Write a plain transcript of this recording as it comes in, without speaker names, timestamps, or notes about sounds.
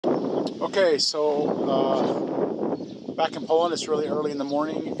Okay, so back in Poland, it's really early in the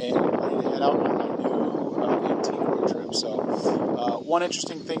morning, and I'm ready to head out on my new antique road trip. So one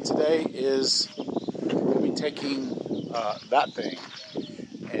interesting thing today is we'll be taking that thing,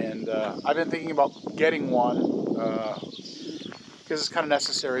 and I've been thinking about getting one because it's kind of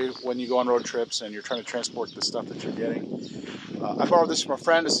necessary when you go on road trips and you're trying to transport the stuff that you're getting. I borrowed this from a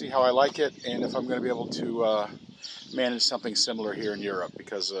friend to see how I like it and if I'm going to be able to manage something similar here in Europe,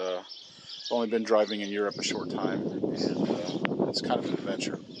 because I've only been driving in Europe a short time, and it's kind of an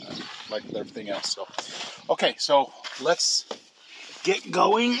adventure, like everything else. So, okay, so let's get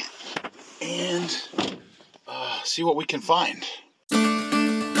going and see what we can find.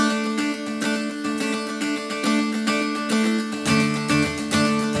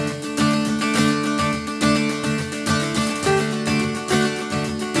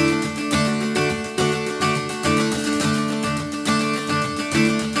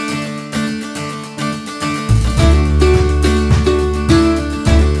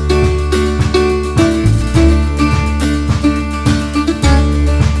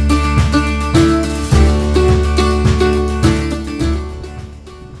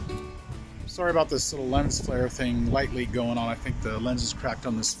 Sorry about this little lens flare thing, light leak going on. I think the lens is cracked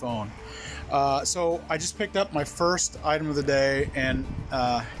on this phone. So I just picked up my first item of the day, and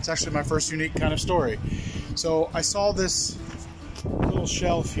it's actually my first unique kind of story. So I saw this little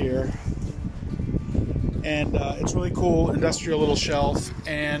shelf here, and it's really cool, industrial little shelf,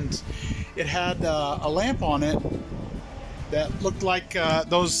 and it had a lamp on it that looked like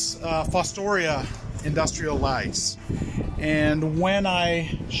those Fostoria industrial lights. And when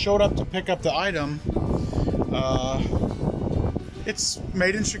I showed up to pick up the item, it's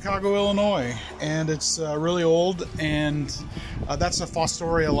made in Chicago, Illinois, and it's really old, and that's a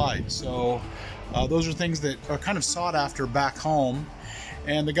Fostoria light. So those are things that are kind of sought after back home.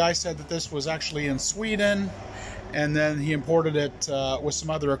 And the guy said that this was actually in Sweden, and then he imported it with some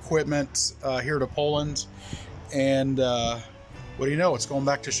other equipment here to Poland. And what do you know? It's going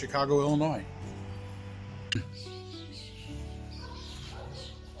back to Chicago, Illinois.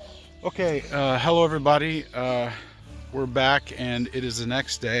 Okay, hello everybody. We're back, and it is the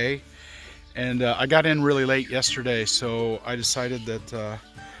next day, and I got in really late yesterday, so I decided that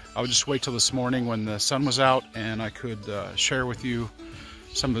I would just wait till this morning when the sun was out and I could share with you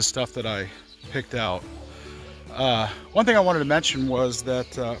some of the stuff that I picked out. One thing I wanted to mention was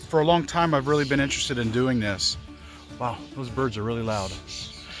that for a long time I've really been interested in doing this. Wow, those birds are really loud.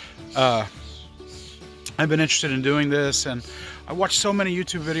 I've been interested in doing this, and I watched so many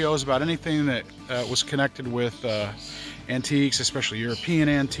YouTube videos about anything that was connected with antiques, especially European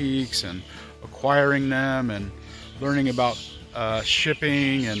antiques, and acquiring them and learning about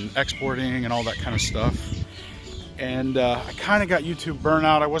shipping and exporting and all that kind of stuff. And I kind of got YouTube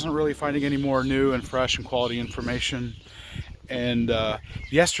burnout. I wasn't really finding any more new and fresh and quality information. And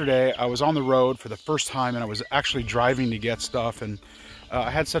yesterday I was on the road for the first time, and I was actually driving to get stuff, and I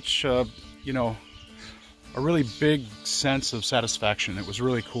had such you know, a really big sense of satisfaction. It was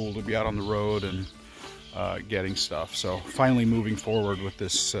really cool to be out on the road and getting stuff. So finally moving forward with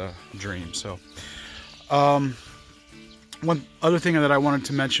this dream. So one other thing that I wanted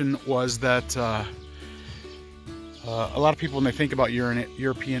to mention was that a lot of people, when they think about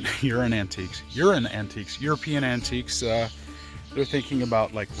European antiques, they're thinking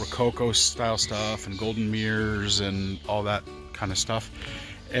about like Rococo style stuff and golden mirrors and all that kind of stuff.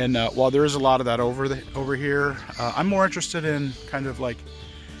 And while there is a lot of that over here, I'm more interested in kind of like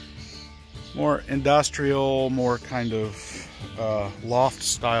more industrial, more kind of loft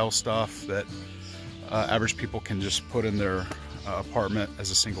style stuff that average people can just put in their apartment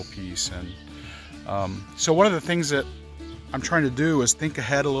as a single piece. And so one of the things that I'm trying to do is think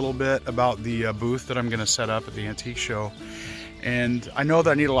ahead a little bit about the booth that I'm going to set up at the antique show. And I know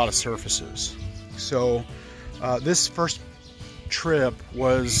that I need a lot of surfaces. So this first trip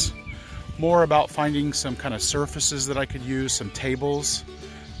was more about finding some kind of surfaces that I could use, some tables,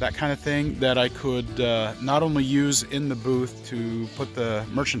 that kind of thing, that I could not only use in the booth to put the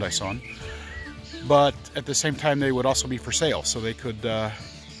merchandise on, but at the same time they would also be for sale, so they could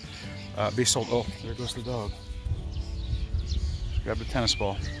be sold. Oh, there goes the dog. Grab the tennis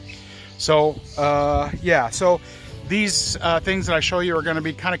ball. So yeah, so these things that I show you are going to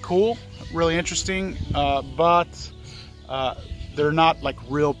be kind of cool, really interesting, but they're not like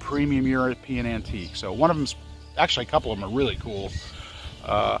real premium European antiques. So one of them's, actually a couple of them are really cool.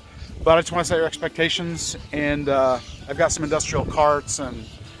 But I just want to set your expectations, and I've got some industrial carts and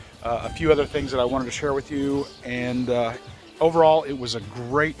a few other things that I wanted to share with you. And overall, it was a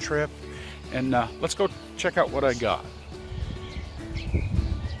great trip, and let's go check out what I got.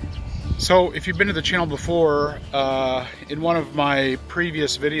 So if you've been to the channel before, in one of my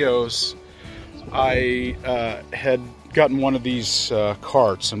previous videos, I had gotten one of these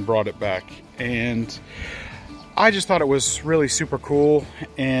carts and brought it back, and I just thought it was really super cool.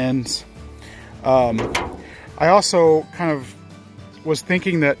 And I also kind of was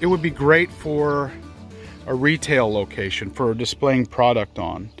thinking that it would be great for a retail location for displaying product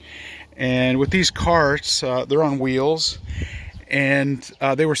on. And with these carts, they're on wheels, and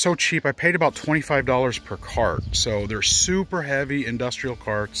they were so cheap. I paid about $25 per cart. So they're super heavy industrial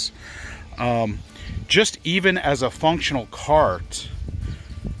carts. Just even as a functional cart,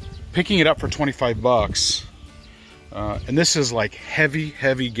 picking it up for 25 bucks, and this is like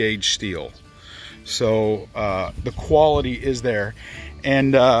heavy gauge steel. So the quality is there.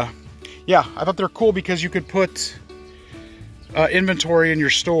 And yeah, I thought they're cool because you could put inventory in your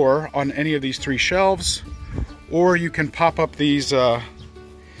store on any of these 3 shelves, or you can pop up these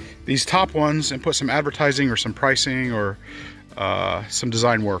top ones and put some advertising or some pricing or some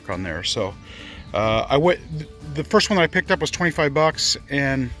design work on there. So the first one that I picked up was 25 bucks,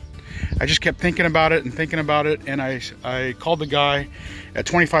 and I just kept thinking about it, and I called the guy at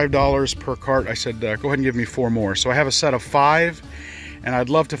 $25 per cart. I said, go ahead and give me 4 more. So I have a set of 5, and I'd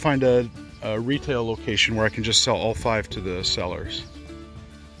love to find a retail location where I can just sell all 5 to the sellers.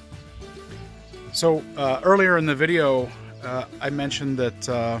 So earlier in the video, I mentioned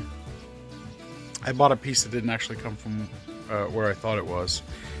that I bought a piece that didn't actually come from where I thought it was,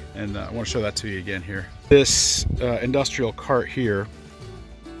 and I want to show that to you again here. This industrial cart here,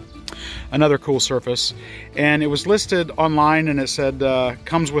 another cool surface, and it was listed online, and it said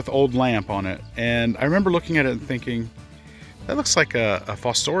comes with old lamp on it. And I remember looking at it and thinking, that looks like a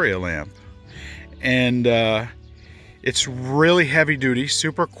Fostoria lamp. And it's really heavy duty,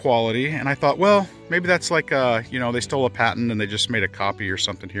 super quality, and I thought, well, maybe that's like you know, they stole a patent and they just made a copy or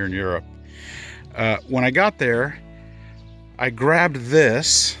something here in Europe. When I got there, I grabbed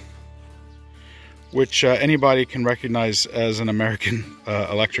this, which anybody can recognize as an American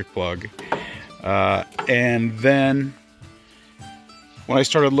electric plug. And then when I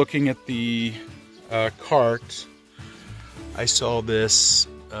started looking at the cart, I saw this,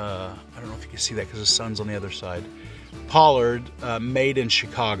 I don't know if you can see that because the sun's on the other side, Pollard, made in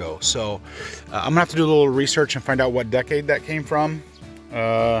Chicago. So I'm gonna have to do a little research and find out what decade that came from.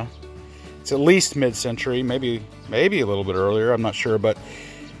 It's at least mid-century, maybe a little bit earlier, I'm not sure, but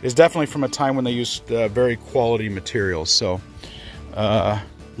it's definitely from a time when they used very quality materials. So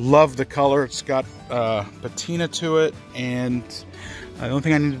love the color. It's got patina to it, and the only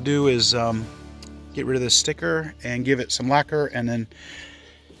thing I need to do is get rid of this sticker and give it some lacquer, and then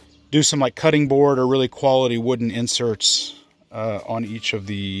do some like cutting board or really quality wooden inserts on each of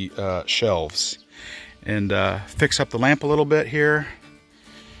the shelves, and fix up the lamp a little bit here,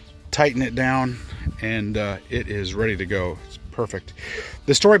 tighten it down, and it is ready to go. It's perfect.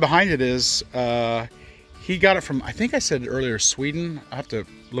 The story behind it is he got it from, I think I said earlier, Sweden. I have to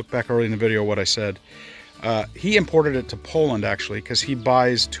look back early in the video what I said. He imported it to Poland actually, because he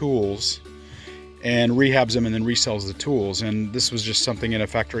buys tools and rehabs them and then resells the tools, and this was just something in a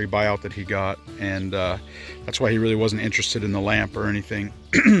factory buyout that he got, and that's why he really wasn't interested in the lamp or anything.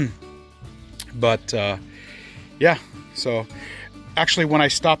 But yeah, so actually when I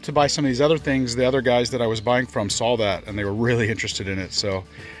stopped to buy some of these other things, the other guys that I was buying from saw that and they were really interested in it. So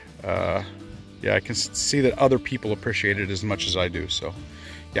yeah, I can see that other people appreciate it as much as I do. So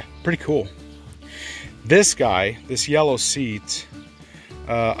yeah, pretty cool. This guy, this yellow seat,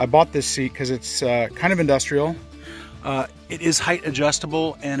 I bought this seat because it's kind of industrial. It is height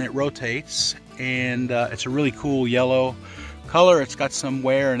adjustable and it rotates, and it's a really cool yellow color. It's got some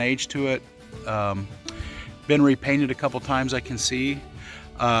wear and age to it. Been repainted a couple times, I can see.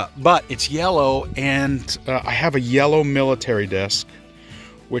 But it's yellow, and I have a yellow military desk,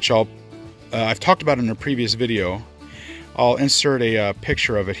 which I've talked about in a previous video. I'll insert a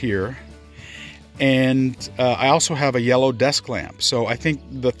picture of it here. And I also have a yellow desk lamp. So I think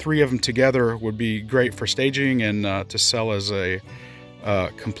the 3 of them together would be great for staging and to sell as a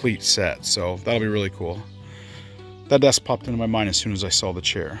complete set. So that'll be really cool. That desk popped into my mind as soon as I saw the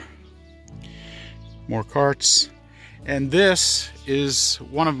chair. More carts. And this is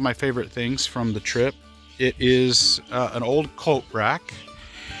one of my favorite things from the trip. It is an old coat rack,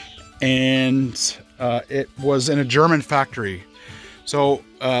 and it was in a German factory. So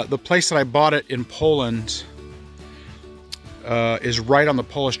the place that I bought it in Poland is right on the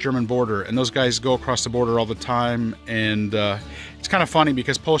Polish-German border, and those guys go across the border all the time. And it's kind of funny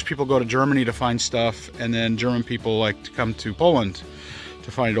because Polish people go to Germany to find stuff, and then German people like to come to Poland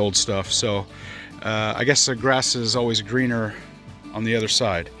to find old stuff. So I guess the grass is always greener on the other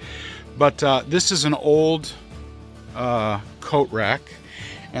side. But this is an old coat rack,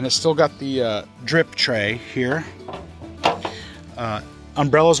 and it's still got the drip tray here.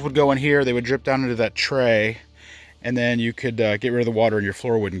 Umbrellas would go in here, they would drip down into that tray, and then you could get rid of the water and your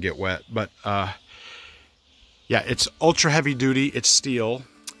floor wouldn't get wet. But yeah, it's ultra heavy duty, it's steel.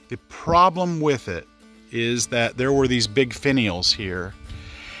 The problem with it is that there were these big finials here,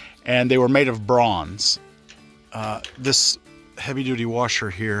 and they were made of bronze. This heavy duty washer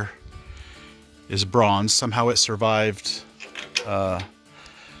here is bronze. Somehow it survived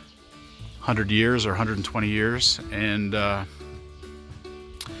 100 years or 120 years, and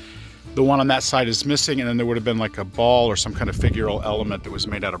the one on that side is missing, and then there would have been like a ball or some kind of figural element that was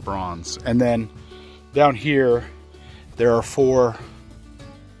made out of bronze. And then down here there are 4,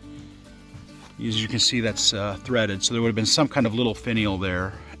 as you can see, that's threaded, so there would have been some kind of little finial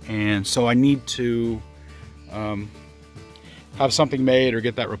there. And so I need to have something made or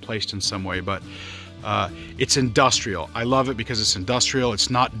get that replaced in some way. But it's industrial. I love it because it's industrial. It's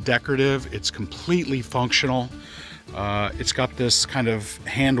not decorative. It's completely functional. It's got this kind of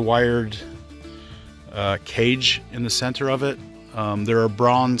hand-wired cage in the center of it. There are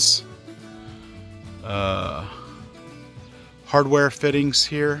bronze hardware fittings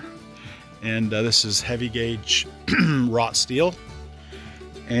here, and this is heavy gauge wrought steel,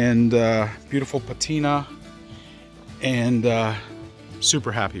 and beautiful patina, and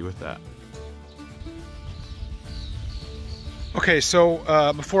super happy with that. Okay,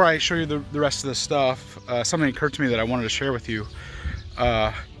 so before I show you the rest of the stuff, something occurred to me that I wanted to share with you.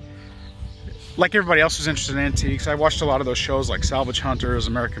 Like everybody else who's interested in antiques, I watched a lot of those shows like Salvage Hunters,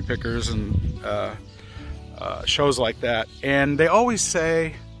 American Pickers, and shows like that. And they always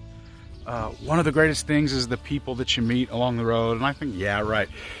say one of the greatest things is the people that you meet along the road. And I think, yeah, right.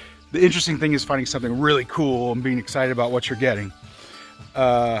 The interesting thing is finding something really cool and being excited about what you're getting.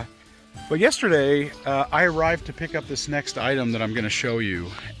 But yesterday, I arrived to pick up this next item that I'm going to show you.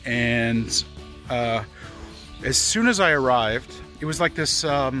 And as soon as I arrived, it was like this,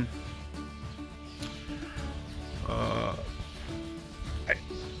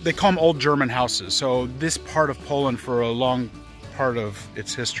 they call them old German houses. So this part of Poland for a long part of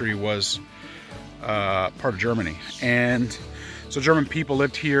its history was part of Germany. And so German people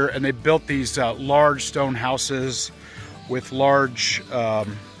lived here, and they built these large stone houses with large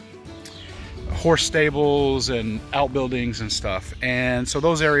horse stables and outbuildings and stuff. And so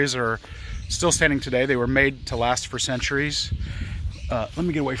those areas are still standing today. They were made to last for centuries. Let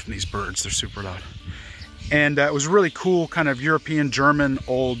me get away from these birds, they're super loud. And it was really cool, kind of European, German,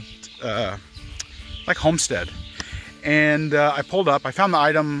 old, like homestead. And I pulled up, I found the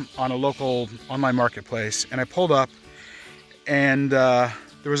item on a local online marketplace, and I pulled up, and there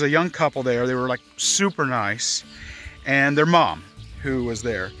was a young couple there. They were like super nice, and their mom who was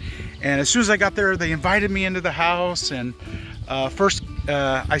there. And as soon as I got there, they invited me into the house. And first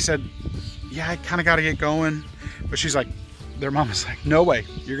I said, yeah, I kind of got to get going. But she's like, their mom was like, no way,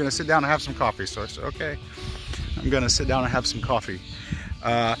 you're gonna sit down and have some coffee. So I said, okay, I'm gonna sit down and have some coffee.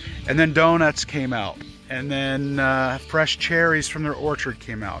 And then donuts came out, and then fresh cherries from their orchard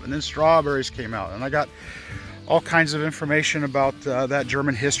came out, and then strawberries came out, and I got all kinds of information about that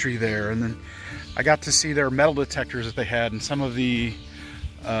German history there. And then I got to see their metal detectors that they had, and some of the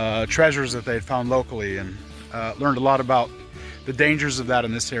treasures that they had found locally, and learned a lot about the dangers of that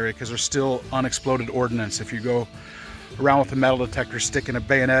in this area, because there's still unexploded ordnance. If you go around with a metal detector sticking a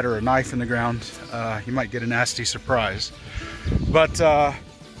bayonet or a knife in the ground, you might get a nasty surprise. But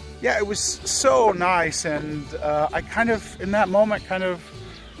yeah, it was so nice, and I kind of, in that moment, kind of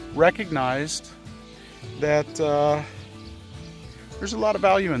recognized that there's a lot of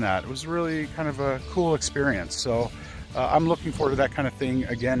value in that. It was really kind of a cool experience. So I'm looking forward to that kind of thing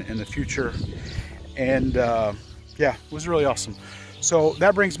again in the future. And yeah, it was really awesome. So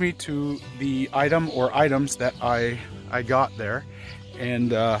that brings me to the item or items that I got there,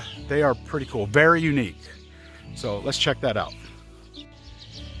 and they are pretty cool, very unique. So let's check that out.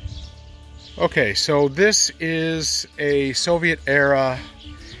 Okay, so this is a Soviet era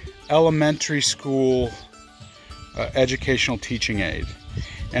elementary school educational teaching aid,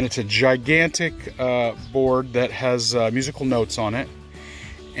 and it's a gigantic board that has musical notes on it.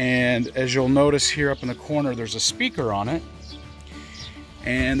 And as you'll notice here up in the corner, there's a speaker on it.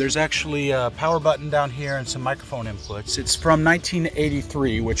 And there's actually a power button down here and some microphone inputs. It's from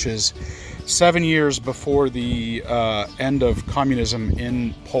 1983, which is 7 years before the end of communism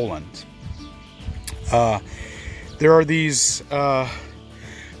in Poland. There are these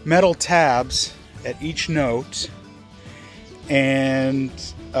metal tabs at each note, and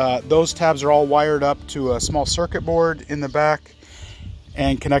those tabs are all wired up to a small circuit board in the back.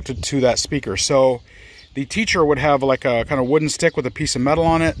 and connected to that speaker. So the teacher would have like a kind of wooden stick with a piece of metal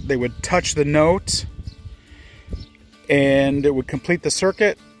on it. They would touch the note and it would complete the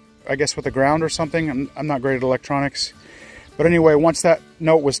circuit, I guess with the ground or something. I'm not great at electronics. But anyway, once that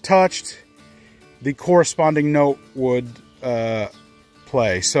note was touched, the corresponding note would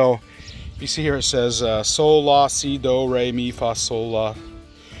play. So you see here it says sol, la, si, do, re, mi, fa, sol, la.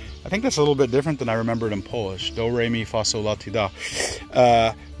 I think that's a little bit different than I remembered in Polish. Do, re, mi, fa, sol, la, ti, da.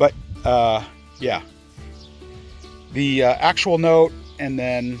 Yeah. The actual note and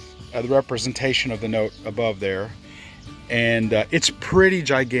then the representation of the note above there. And it's pretty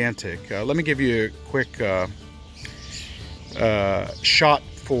gigantic. Let me give you a quick shot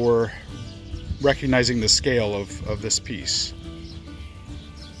for recognizing the scale of this piece.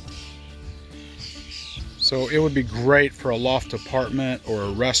 So it would be great for a loft apartment or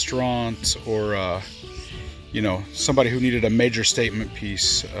a restaurant or you know, somebody who needed a major statement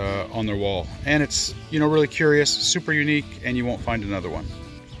piece on their wall. And it's, you know, really curious, super unique, and you won't find another one.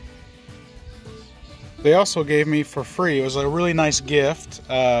 They also gave me for free, it was a really nice gift.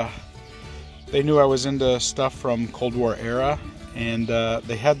 They knew I was into stuff from Cold War era, and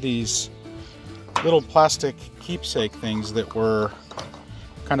they had these little plastic keepsake things that were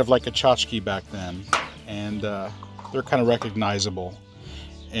kind of like a tchotchke back then, and they're kind of recognizable.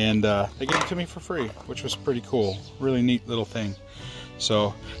 And they gave it to me for free, which was pretty cool. Really neat little thing.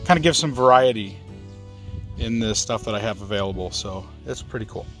 So kind of gives some variety in the stuff that I have available. So it's pretty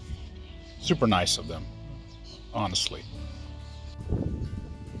cool. Super nice of them, honestly.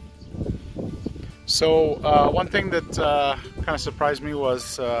 So one thing that kind of surprised me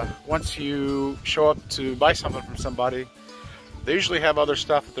was once you show up to buy something from somebody, they usually have other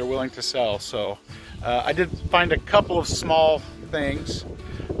stuff that they're willing to sell. So I did find a couple of small things.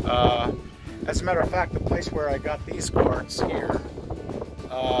 As a matter of fact, the place where I got these carts here,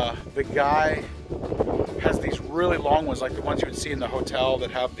 the guy has these really long ones, like the ones you would see in the hotel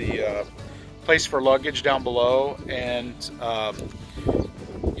that have the place for luggage down below, and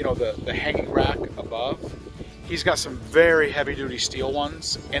you know, the hanging rack above. He's got some very heavy-duty steel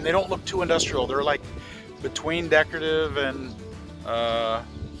ones, and they don't look too industrial. They're like between decorative and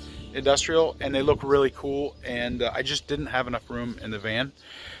industrial, and they look really cool. And I just didn't have enough room in the van,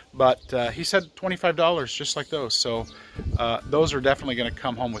 but he said $25 just like those. So those are definitely going to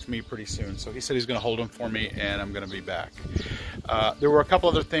come home with me pretty soon. So he said he's going to hold them for me, and I'm going to be back. There were a couple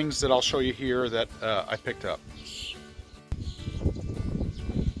other things that I'll show you here that I picked up.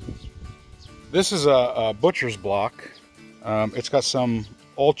 This is a butcher's block. It's got some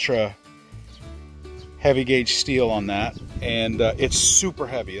ultra heavy gauge steel on that, and it's super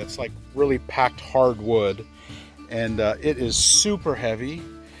heavy. It's like really packed hard wood, and it is super heavy.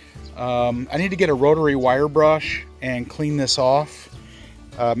 I need to get a rotary wire brush and clean this off,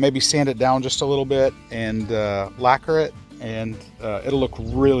 maybe sand it down just a little bit and lacquer it, and it'll look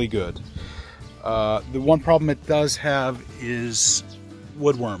really good. The one problem it does have is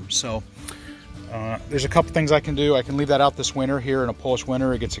woodworm. So there's a couple things I can do. I can leave that out this winter. Here in a Polish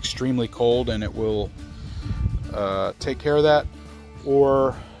winter, it gets extremely cold, and it will take care of that.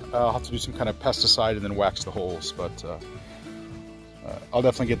 Or I'll have to do some kind of pesticide and then wax the holes. But I'll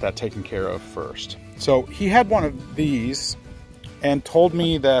definitely get that taken care of first. So he had one of these and told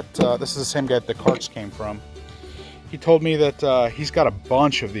me that this is the same guy that the carts came from. He told me that he's got a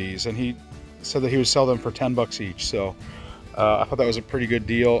bunch of these, and he said that he would sell them for 10 bucks each. So I thought that was a pretty good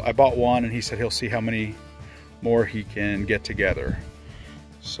deal. I bought one, and he said he'll see how many more he can get together.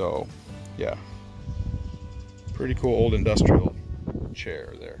 So yeah, pretty cool old industrial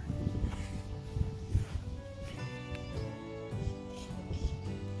chair there.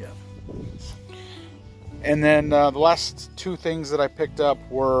 Yeah. And then the last two things that I picked up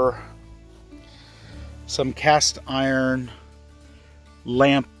were some cast iron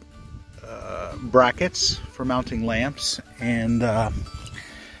lamp brackets for mounting lamps, and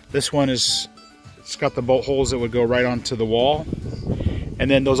this one it's got the bolt holes that would go right onto the wall, and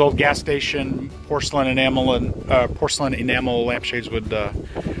then those old gas station porcelain enamel lampshades would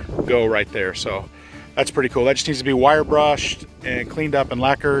go right there. So that's pretty cool. That just needs to be wire brushed and cleaned up and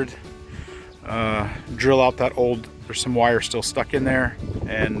lacquered. Drill out that old, there's some wire still stuck in there,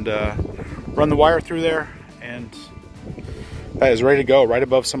 and run the wire through there, and that is ready to go right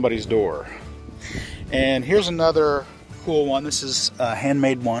above somebody's door. And here's another cool one. This is a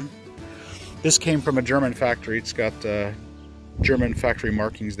handmade one. This came from a German factory. It's got German factory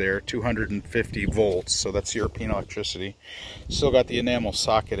markings there, 250 volts, so that's European electricity. Still got the enamel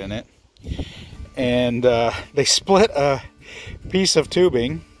socket in it. And they split a piece of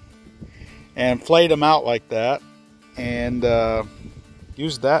tubing and flayed them out like that, and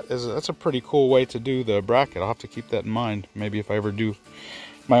use that as that's a pretty cool way to do the bracket. I'll have to keep that in mind, maybe if I ever do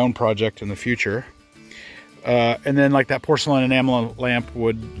my own project in the future. And then like that porcelain enamel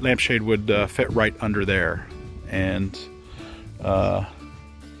lampshade would fit right under there, and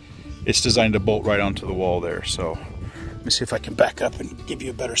it's designed to bolt right onto the wall there. So let me see if I can back up and give you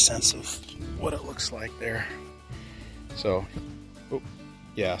a better sense of what it looks like there. So, oh,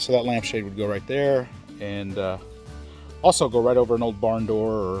 yeah, so that lampshade would go right there, and also go right over an old barn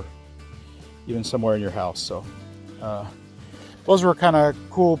door or even somewhere in your house. So those were kind of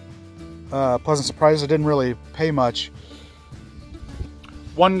cool, pleasant surprises. I didn't really pay much.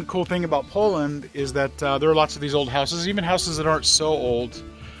 One cool thing about Poland is that there are lots of these old houses, even houses that aren't so old.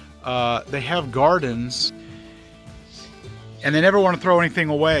 They have gardens, and they never want to throw anything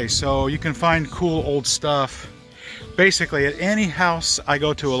away, so you can find cool old stuff. Basically, at any house I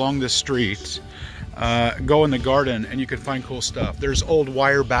go to along this street, go in the garden and you can find cool stuff. There's old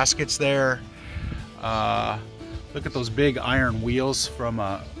wire baskets there. Look at those big iron wheels from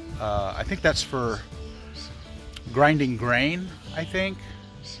I think that's for grinding grain, I think.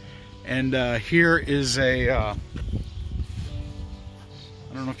 And here is a I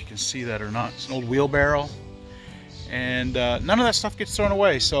don't know if you can see that or not. It's an old wheelbarrow, and none of that stuff gets thrown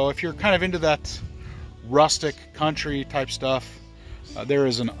away. So if you're kind of into that rustic country type stuff, there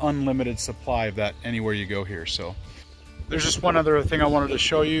is an unlimited supply of that anywhere you go here. So there's just one other thing I wanted to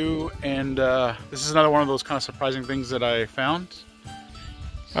show you, and this is another one of those kind of surprising things that I found.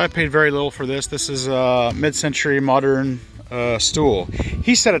 I paid very little for this. This is a mid-century modern stool.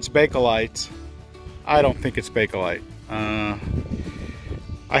 He said it's Bakelite. I don't think it's Bakelite.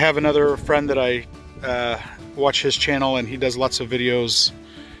 I have another friend that I watch his channel, and he does lots of videos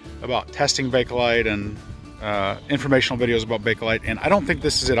about testing Bakelite and informational videos about Bakelite, and I don't think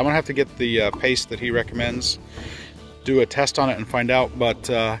this is it. I'm gonna have to get the paste that he recommends, do a test on it and find out, but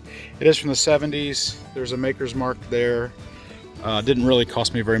it is from the 70s. There's a maker's mark there. Didn't really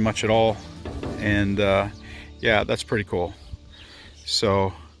cost me very much at all, and yeah, that's pretty cool.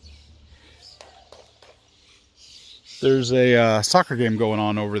 So there's a soccer game going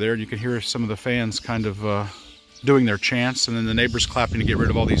on over there, and you can hear some of the fans kind of doing their chants, and then the neighbors clapping to get rid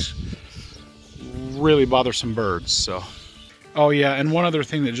of all these really bothersome birds. So, oh yeah, and one other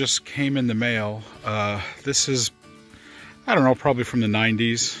thing that just came in the mail. This is, I don't know, probably from the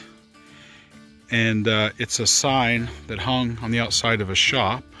 90s, and it's a sign that hung on the outside of a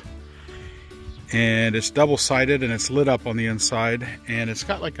shop, and it's double-sided and it's lit up on the inside, and it's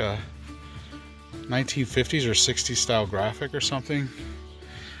got like a 1950s or 60s style graphic or something.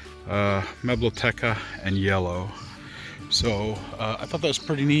 Mebloteca and yellow. So I thought that was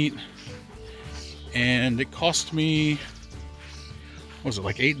pretty neat, and it cost me, what was it,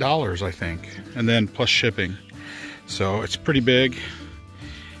 like $8 I think, and then plus shipping. So it's pretty big,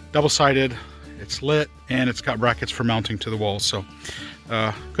 double-sided, it's lit, and it's got brackets for mounting to the wall. So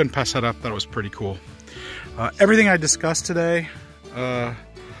couldn't pass that up. That was pretty cool. Everything I discussed today,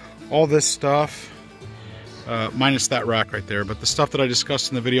 all this stuff, minus that rack right there, but the stuff that I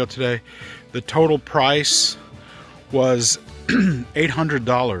discussed in the video today, the total price was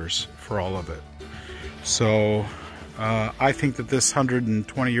 $800 for all of it. So I think that this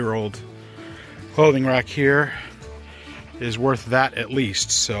 120-year-old clothing rack here is worth that at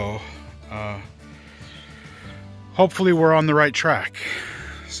least. So hopefully we're on the right track.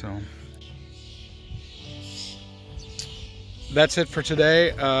 So that's it for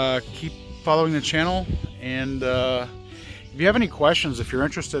today. Keep following the channel, and if you have any questions, if you're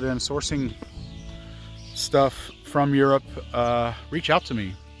interested in sourcing stuff from Europe, reach out to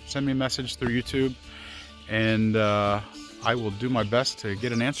me. Send me a message through YouTube, and I will do my best to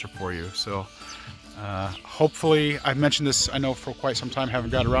get an answer for you. So hopefully, I've mentioned this, I know, for quite some time,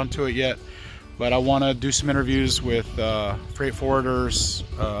 haven't got around to it yet, but I want to do some interviews with freight forwarders,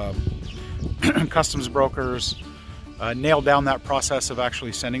 customs brokers, nail down that process of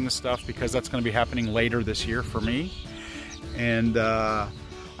actually sending the stuff, because that's going to be happening later this year for me. And I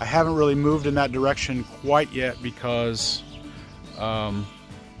haven't really moved in that direction quite yet, because I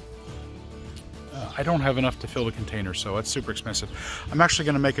don't have enough to fill the container, so it's super expensive. I'm actually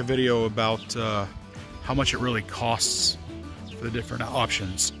going to make a video about how much it really costs for the different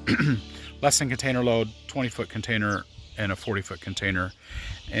options. Less than container load, 20-foot container, and a 40-foot container,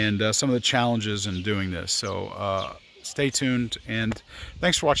 and some of the challenges in doing this. So stay tuned, and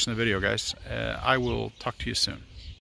thanks for watching the video, guys. I will talk to you soon.